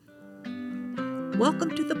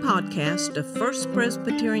Welcome to the podcast of First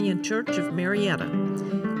Presbyterian Church of Marietta,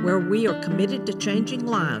 where we are committed to changing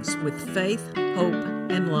lives with faith, hope,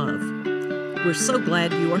 and love. We're so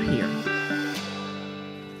glad you are here.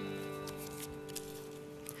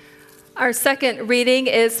 Our second reading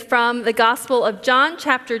is from the Gospel of John,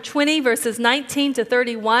 chapter 20, verses 19 to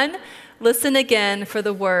 31. Listen again for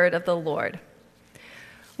the word of the Lord.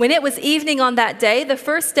 When it was evening on that day, the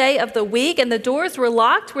first day of the week, and the doors were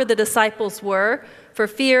locked where the disciples were for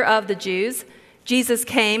fear of the Jews, Jesus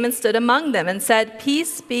came and stood among them and said,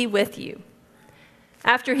 "Peace be with you."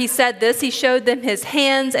 After he said this, he showed them his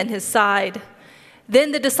hands and his side.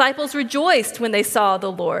 Then the disciples rejoiced when they saw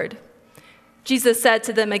the Lord. Jesus said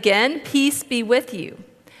to them again, "Peace be with you.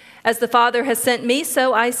 As the Father has sent me,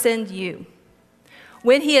 so I send you."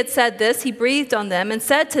 When he had said this, he breathed on them and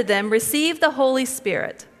said to them, "Receive the Holy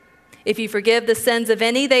Spirit. If you forgive the sins of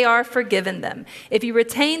any, they are forgiven them. If you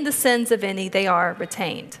retain the sins of any, they are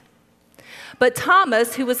retained." But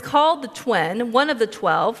Thomas, who was called the twin, one of the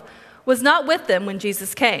 12, was not with them when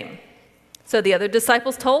Jesus came. So the other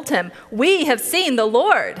disciples told him, "We have seen the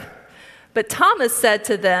Lord." But Thomas said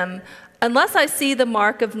to them, "Unless I see the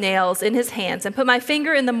mark of nails in his hands and put my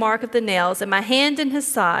finger in the mark of the nails and my hand in his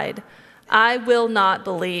side, I will not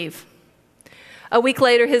believe." A week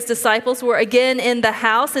later, his disciples were again in the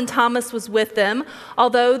house, and Thomas was with them.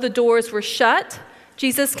 Although the doors were shut,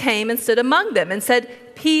 Jesus came and stood among them and said,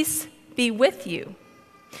 "Peace be with you."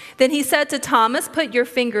 Then he said to Thomas, "Put your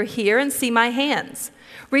finger here and see my hands.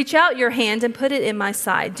 Reach out your hand and put it in my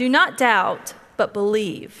side. Do not doubt, but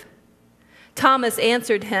believe." Thomas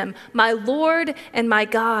answered him, "My Lord and my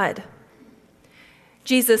God."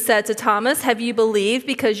 Jesus said to Thomas, "Have you believed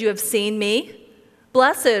because you have seen me?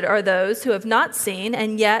 Blessed are those who have not seen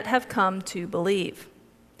and yet have come to believe."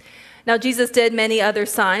 Now Jesus did many other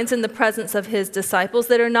signs in the presence of his disciples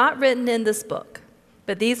that are not written in this book,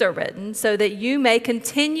 but these are written so that you may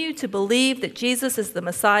continue to believe that Jesus is the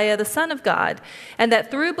Messiah, the Son of God, and that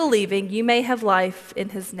through believing you may have life in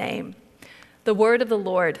his name. The word of the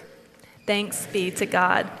Lord. Thanks be to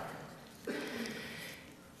God.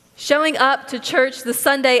 Showing up to church the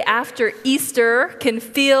Sunday after Easter can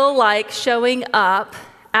feel like showing up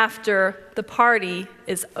after the party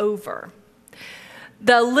is over.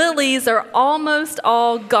 The lilies are almost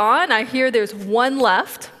all gone. I hear there's one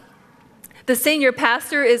left. The senior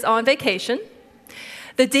pastor is on vacation.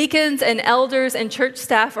 The deacons and elders and church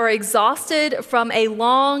staff are exhausted from a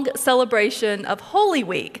long celebration of Holy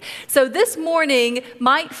Week. So this morning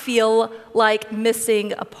might feel like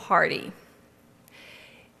missing a party.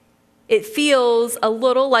 It feels a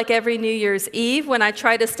little like every New Year's Eve when I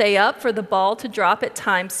try to stay up for the ball to drop at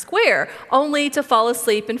Times Square, only to fall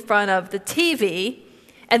asleep in front of the TV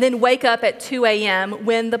and then wake up at 2 a.m.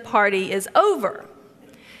 when the party is over.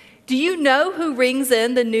 Do you know who rings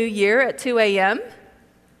in the new year at 2 a.m.?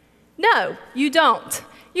 No, you don't.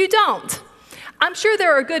 You don't. I'm sure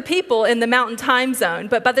there are good people in the Mountain Time Zone,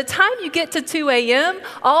 but by the time you get to 2 a.m.,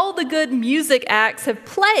 all the good music acts have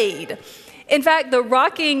played. In fact, the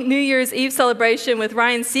rocking New Year's Eve celebration with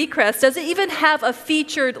Ryan Seacrest doesn't even have a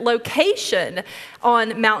featured location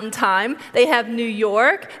on Mountain Time. They have New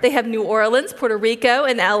York, they have New Orleans, Puerto Rico,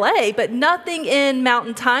 and LA, but nothing in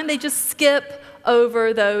Mountain Time. They just skip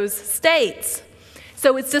over those states.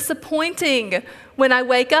 So it's disappointing when I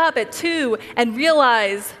wake up at 2 and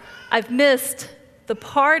realize I've missed the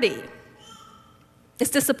party.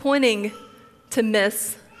 It's disappointing to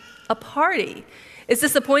miss a party. It's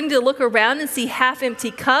disappointing to look around and see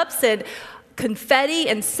half-empty cups and confetti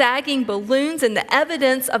and sagging balloons and the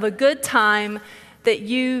evidence of a good time that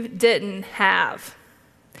you didn't have.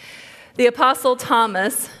 The Apostle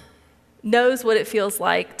Thomas knows what it feels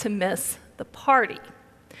like to miss the party.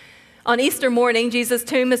 On Easter morning, Jesus'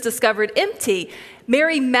 tomb is discovered empty.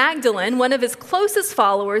 Mary Magdalene, one of his closest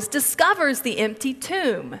followers, discovers the empty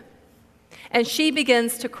tomb, and she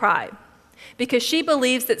begins to cry, because she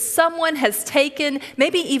believes that someone has taken,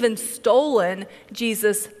 maybe even stolen,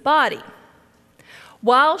 Jesus' body.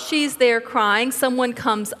 While she's there crying, someone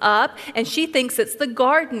comes up, and she thinks it's the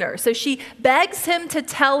gardener. So she begs him to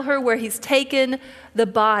tell her where he's taken the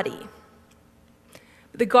body.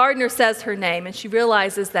 The gardener says her name, and she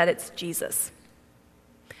realizes that it's Jesus.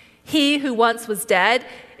 He who once was dead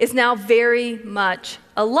is now very much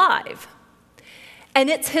alive. And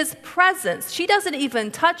it's his presence. She doesn't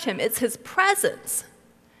even touch him. It's his presence,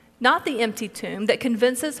 not the empty tomb, that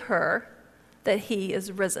convinces her that he is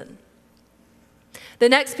risen. The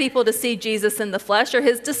next people to see Jesus in the flesh are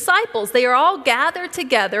his disciples. They are all gathered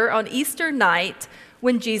together on Easter night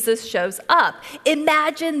when Jesus shows up.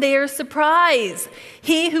 Imagine their surprise.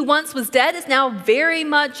 He who once was dead is now very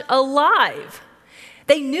much alive.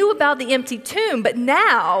 They knew about the empty tomb, but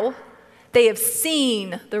now they have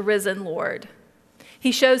seen the risen Lord.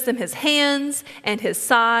 He shows them his hands and his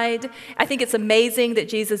side. I think it's amazing that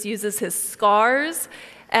Jesus uses his scars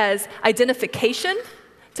as identification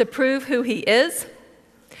to prove who he is.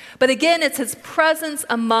 But again, it's his presence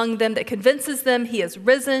among them that convinces them he is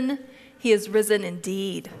risen. He is risen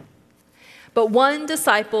indeed. But one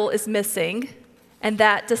disciple is missing, and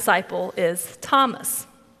that disciple is Thomas.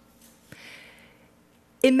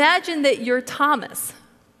 Imagine that you're Thomas.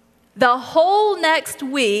 The whole next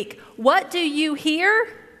week, what do you hear?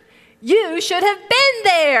 You should have been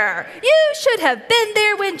there. You should have been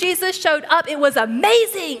there when Jesus showed up. It was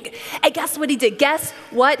amazing. And guess what he did? Guess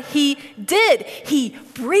what he did? He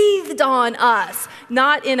breathed on us,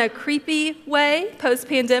 not in a creepy way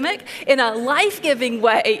post-pandemic, in a life-giving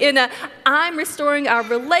way, in a I'm restoring our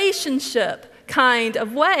relationship kind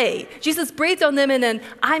of way. Jesus breathed on them in an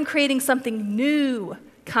I'm creating something new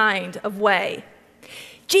kind of way.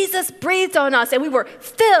 Jesus breathed on us and we were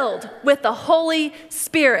filled with the Holy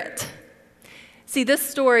Spirit. See, this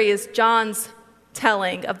story is John's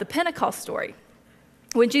telling of the Pentecost story.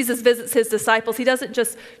 When Jesus visits his disciples, he doesn't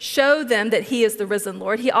just show them that he is the risen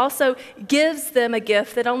Lord. He also gives them a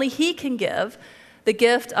gift that only he can give, the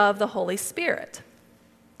gift of the Holy Spirit.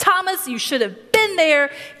 Thomas, you should have been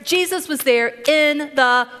there. Jesus was there in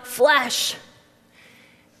the flesh.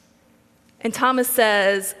 And Thomas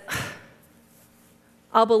says,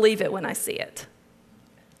 I'll believe it when I see it.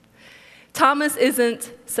 Thomas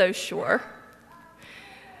isn't so sure.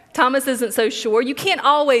 Thomas isn't so sure. You can't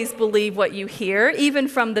always believe what you hear, even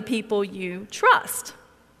from the people you trust.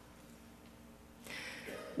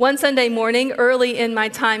 One Sunday morning, early in my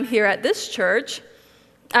time here at this church,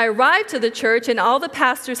 I arrived to the church and all the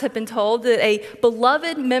pastors had been told that a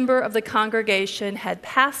beloved member of the congregation had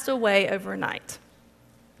passed away overnight.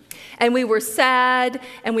 And we were sad,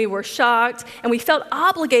 and we were shocked, and we felt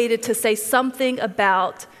obligated to say something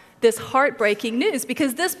about this heartbreaking news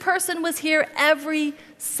because this person was here every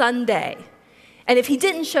Sunday. And if he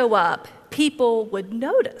didn't show up, people would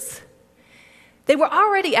notice. They were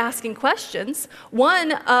already asking questions.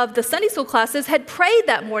 One of the Sunday school classes had prayed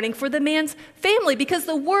that morning for the man's family because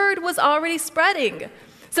the word was already spreading.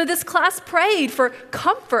 So this class prayed for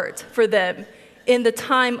comfort for them in the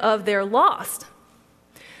time of their loss.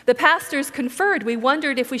 The pastors conferred. We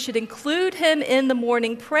wondered if we should include him in the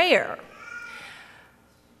morning prayer.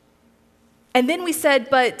 And then we said,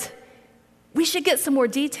 but we should get some more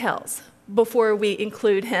details before we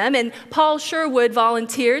include him. And Paul Sherwood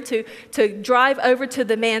volunteered to drive over to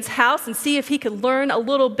the man's house and see if he could learn a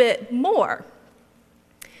little bit more.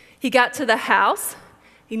 He got to the house.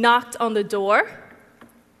 He knocked on the door.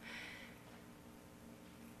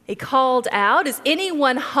 He called out, "Is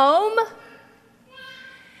anyone home?"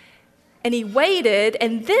 And he waited,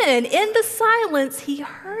 and then in the silence, he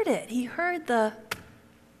heard it. He heard the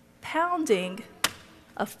pounding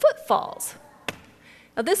of footfalls.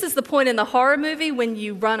 Now, this is the point in the horror movie when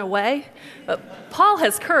you run away. But Paul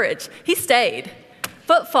has courage. He stayed.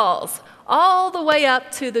 Footfalls all the way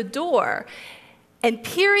up to the door. And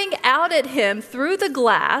peering out at him through the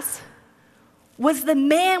glass was the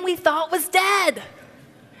man we thought was dead.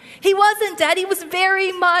 He wasn't dead. He was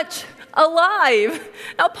very much alive.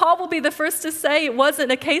 Now, Paul will be the first to say it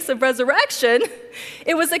wasn't a case of resurrection.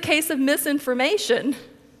 It was a case of misinformation.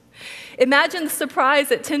 Imagine the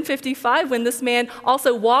surprise at 10:55 when this man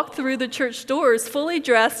also walked through the church doors fully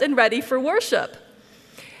dressed and ready for worship.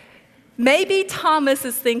 Maybe Thomas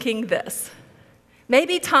is thinking this.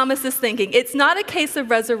 Maybe Thomas is thinking, it's not a case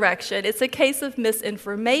of resurrection, it's a case of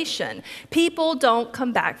misinformation. People don't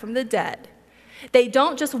come back from the dead. They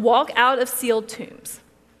don't just walk out of sealed tombs.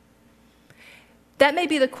 That may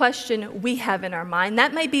be the question we have in our mind.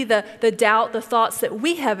 That may be the doubt, the thoughts that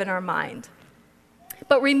we have in our mind.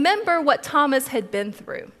 But remember what Thomas had been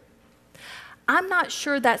through. I'm not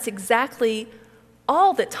sure that's exactly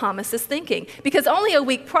all that Thomas is thinking, because only a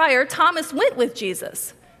week prior, Thomas went with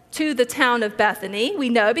Jesus to the town of Bethany. We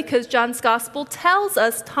know because John's gospel tells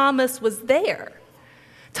us Thomas was there.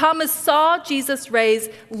 Thomas saw Jesus raise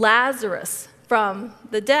Lazarus from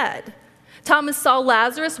the dead. Thomas saw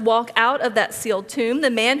Lazarus walk out of that sealed tomb, the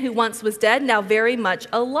man who once was dead, now very much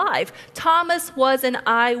alive. Thomas was an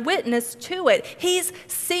eyewitness to it. He's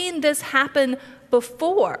seen this happen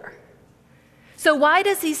before. So why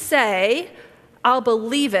does he say, I'll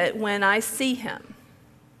believe it when I see him?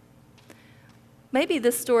 Maybe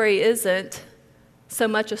this story isn't so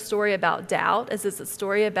much a story about doubt as it's a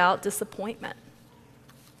story about disappointment.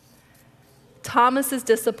 Thomas's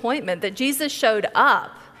disappointment that Jesus showed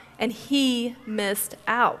up and he missed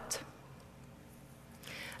out.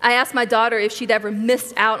 I asked my daughter if she'd ever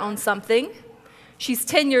missed out on something. She's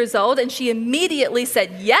 10 years old, and she immediately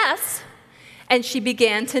said yes, and she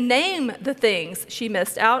began to name the things she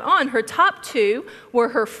missed out on. Her top two were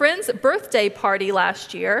her friend's birthday party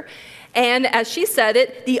last year, and as she said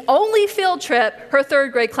it, the only field trip her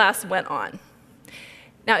third grade class went on.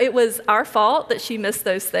 Now, it was our fault that she missed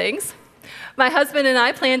those things. My husband and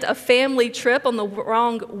I planned a family trip on the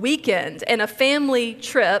wrong weekend, and a family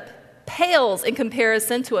trip pales in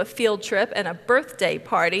comparison to a field trip and a birthday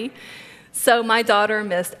party, so my daughter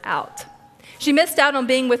missed out. She missed out on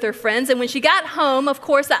being with her friends, and when she got home, of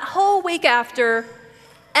course, that whole week after,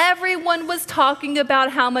 everyone was talking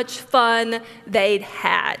about how much fun they'd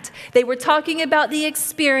had. They were talking about the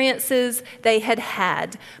experiences they had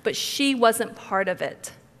had, but she wasn't part of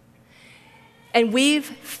it. And we've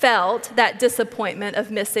felt that disappointment of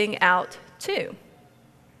missing out too.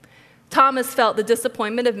 Thomas felt the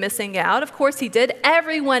disappointment of missing out. Of course he did.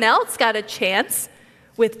 Everyone else got a chance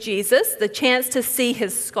with Jesus, the chance to see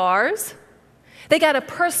his scars. They got a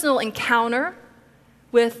personal encounter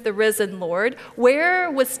with the risen Lord.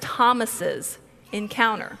 Where was Thomas's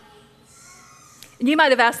encounter? And you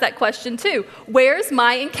might have asked that question too. Where's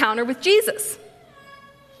my encounter with Jesus?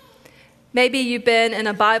 Maybe you've been in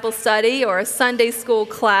a Bible study or a Sunday school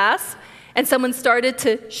class, and someone started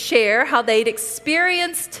to share how they'd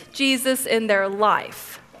experienced Jesus in their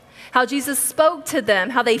life, how Jesus spoke to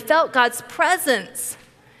them, how they felt God's presence.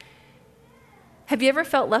 Have you ever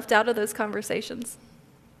felt left out of those conversations?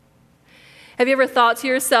 Have you ever thought to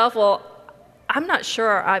yourself, well, I'm not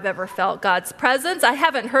sure I've ever felt God's presence. I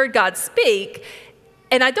haven't heard God speak,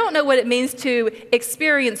 and I don't know what it means to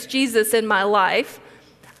experience Jesus in my life.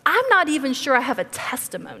 I'm not even sure I have a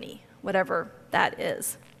testimony, whatever that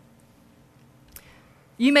is.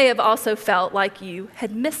 You may have also felt like you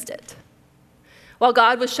had missed it. While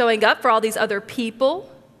God was showing up for all these other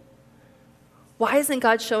people, why isn't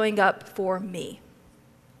God showing up for me?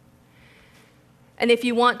 And if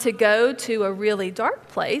you want to go to a really dark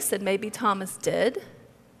place, and maybe Thomas did,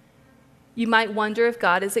 you might wonder if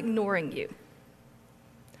God is ignoring you,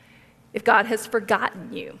 if God has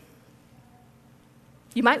forgotten you.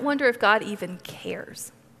 You might wonder if God even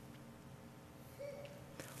cares.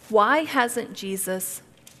 Why hasn't Jesus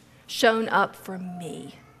shown up for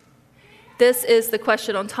me? This is the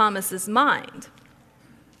question on Thomas's mind.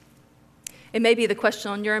 It may be the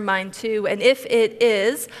question on your mind too, and if it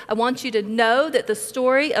is, I want you to know that the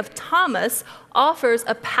story of Thomas offers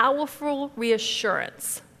a powerful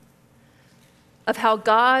reassurance of how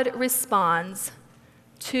God responds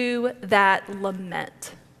to that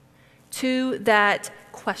lament, to that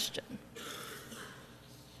question.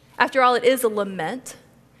 After all, it is a lament.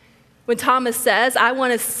 When Thomas says, I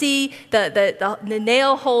want to see the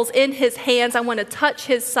nail holes in his hands, I want to touch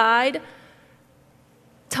his side,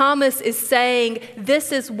 Thomas is saying,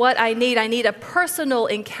 this is what I need. I need a personal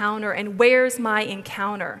encounter, and where's my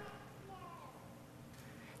encounter?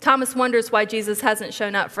 Thomas wonders why Jesus hasn't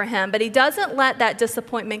shown up for him, but he doesn't let that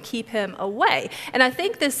disappointment keep him away. And I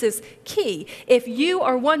think this is key. If you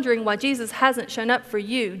are wondering why Jesus hasn't shown up for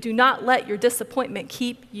you, do not let your disappointment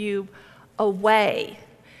keep you away.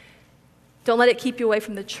 Don't let it keep you away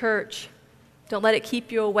from the church. Don't let it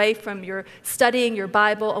keep you away from your studying your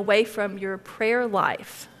Bible, away from your prayer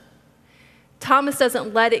life. Thomas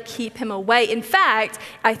doesn't let it keep him away. In fact,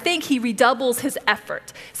 I think he redoubles his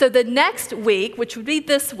effort. So the next week, which would be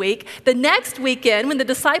this week, the next weekend when the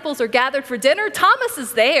disciples are gathered for dinner, Thomas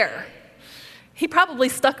is there. He probably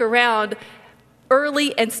stuck around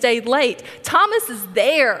early and stayed late. Thomas is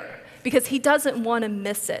there because he doesn't want to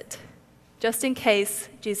miss it, just in case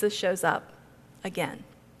Jesus shows up again.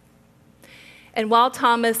 And while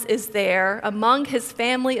Thomas is there, among his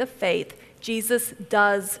family of faith, Jesus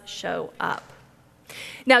does show up.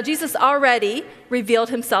 Now, Jesus already revealed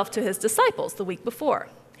himself to his disciples the week before.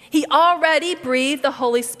 He already breathed the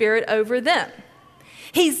Holy Spirit over them.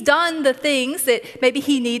 He's done the things that maybe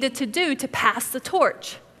he needed to do to pass the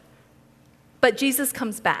torch. But Jesus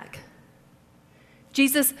comes back.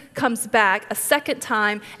 Jesus comes back a second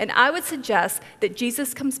time, and I would suggest that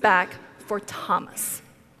Jesus comes back for Thomas.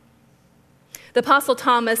 The Apostle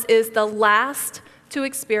Thomas is the last to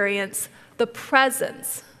experience the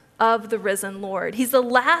presence of the risen Lord. He's the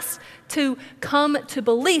last to come to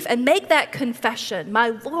belief and make that confession, my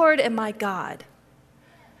Lord and my God.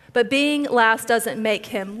 But being last doesn't make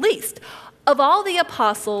him least. Of all the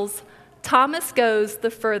apostles, Thomas goes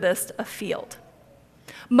the furthest afield.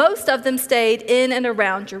 Most of them stayed in and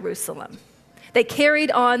around Jerusalem. They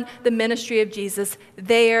carried on the ministry of Jesus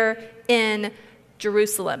there in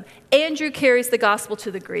Jerusalem. Andrew carries the gospel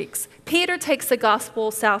to the Greeks. Peter takes the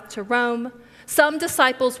gospel south to Rome. Some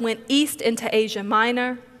disciples went east into Asia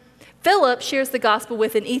Minor. Philip shares the gospel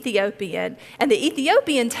with an Ethiopian, and the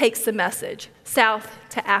Ethiopian takes the message south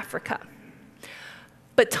to Africa.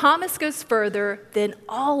 But Thomas goes further than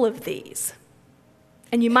all of these.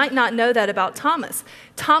 And you might not know that about Thomas.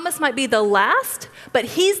 Thomas might be the last, but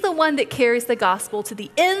he's the one that carries the gospel to the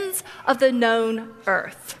ends of the known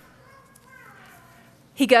earth.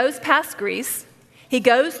 He goes past Greece. He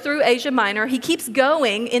goes through Asia Minor. He keeps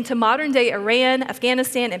going into modern-day Iran,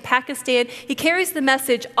 Afghanistan, and Pakistan. He carries the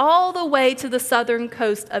message all the way to the southern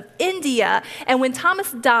coast of India. And when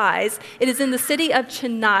Thomas dies, it is in the city of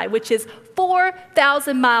Chennai, which is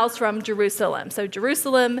 4,000 miles from Jerusalem. So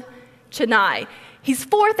Jerusalem, Chennai. He's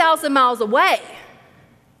 4,000 miles away.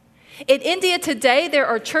 In India today, there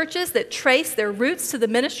are churches that trace their roots to the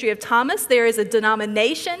ministry of Thomas. There is a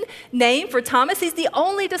denomination named for Thomas. He's the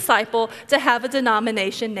only disciple to have a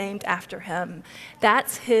denomination named after him.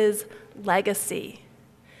 That's his legacy.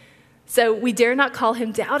 So we dare not call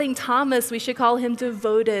him Doubting Thomas. We should call him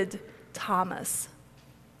Devoted Thomas.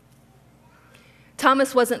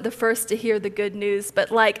 Thomas wasn't the first to hear the good news, but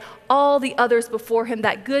like all the others before him,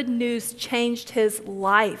 that good news changed his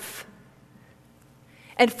life.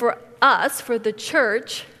 And for us, for the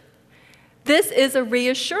church, this is a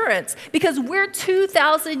reassurance because we're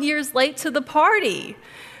 2,000 years late to the party.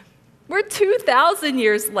 We're 2,000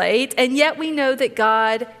 years late, and yet we know that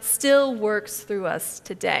God still works through us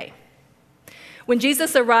today. When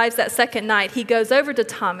Jesus arrives that second night, he goes over to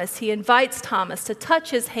Thomas. He invites Thomas to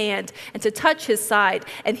touch his hand and to touch his side.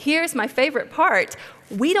 And here's my favorite part.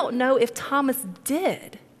 We don't know if Thomas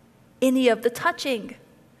did any of the touching.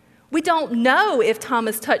 We don't know if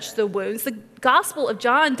Thomas touched the wounds. The Gospel of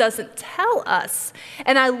John doesn't tell us.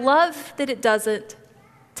 And I love that it doesn't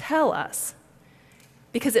tell us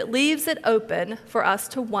because it leaves it open for us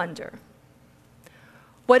to wonder.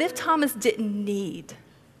 What if Thomas didn't need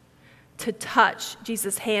to touch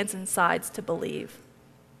Jesus' hands and sides to believe?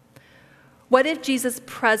 What if Jesus'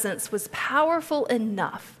 presence was powerful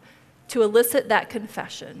enough to elicit that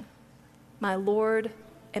confession, my Lord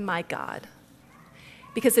and my God?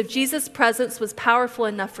 Because if Jesus' presence was powerful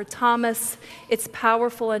enough for Thomas, it's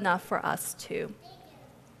powerful enough for us too.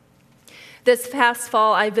 This past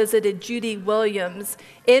fall, I visited Judy Williams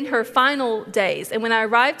in her final days. And when I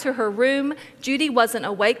arrived to her room, Judy wasn't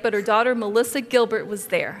awake, but her daughter, Melissa Gilbert, was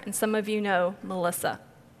there. And some of you know Melissa.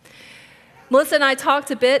 Melissa and I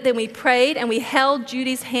talked a bit, then we prayed, and we held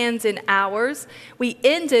Judy's hands in ours. We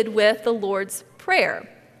ended with the Lord's Prayer.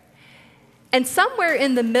 And somewhere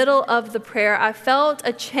in the middle of the prayer, I felt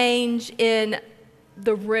a change in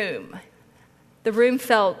the room. The room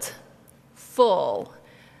felt full.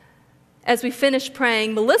 As we finished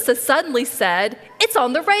praying, Melissa suddenly said, "It's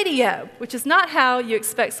on the radio," which is not how you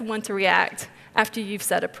expect someone to react after you've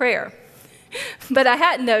said a prayer. But I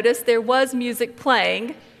hadn't noticed there was music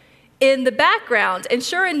playing in the background. And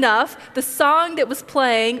sure enough, the song that was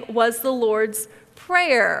playing was the Lord's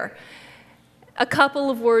Prayer, a couple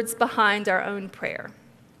of words behind our own prayer.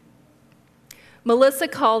 Melissa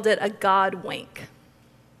called it a God wink.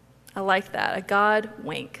 I like that, a God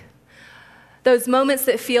wink. Those moments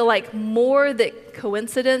that feel like more than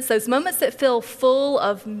coincidence, those moments that feel full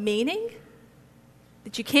of meaning,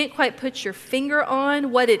 that you can't quite put your finger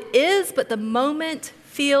on what it is, but the moment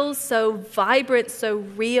feels so vibrant, so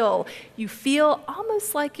real. You feel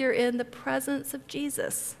almost like you're in the presence of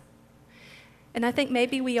Jesus. And I think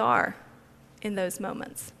maybe we are in those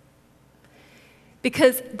moments.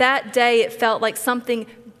 Because that day it felt like something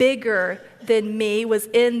bigger than me was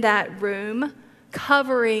in that room,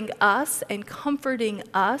 covering us and comforting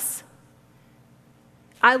us.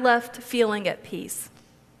 I left feeling at peace,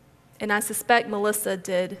 and I suspect Melissa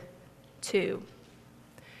did too.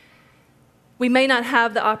 We may not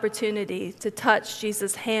have the opportunity to touch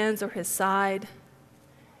Jesus' hands or his side,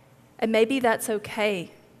 and maybe that's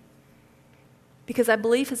okay, because I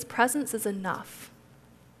believe his presence is enough.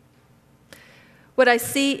 What I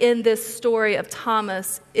see in this story of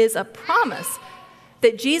Thomas is a promise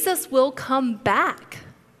that Jesus will come back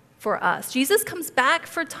for us. Jesus comes back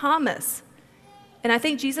for Thomas. And I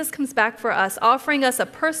think Jesus comes back for us, offering us a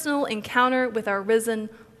personal encounter with our risen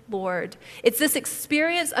Lord. It's this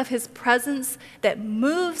experience of his presence that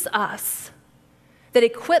moves us, that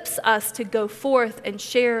equips us to go forth and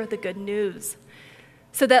share the good news.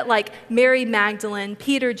 So that like Mary Magdalene,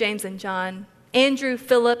 Peter, James, and John, Andrew,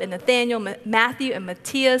 Philip, and Nathaniel, Matthew, and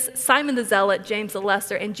Matthias, Simon the Zealot, James the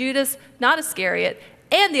Lesser, and Judas, not Iscariot,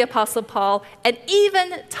 and the Apostle Paul, and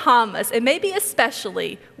even Thomas, and maybe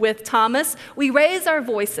especially with Thomas, we raise our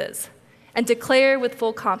voices and declare with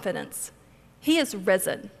full confidence, he is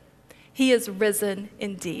risen. He is risen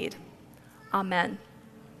indeed. Amen.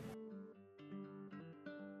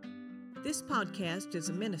 This podcast is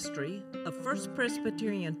a ministry of First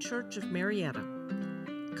Presbyterian Church of Marietta.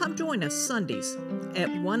 Come join us Sundays at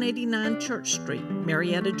 189 Church Street,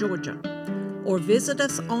 Marietta, Georgia, or visit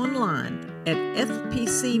us online at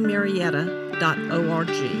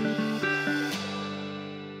fpcmarietta.org.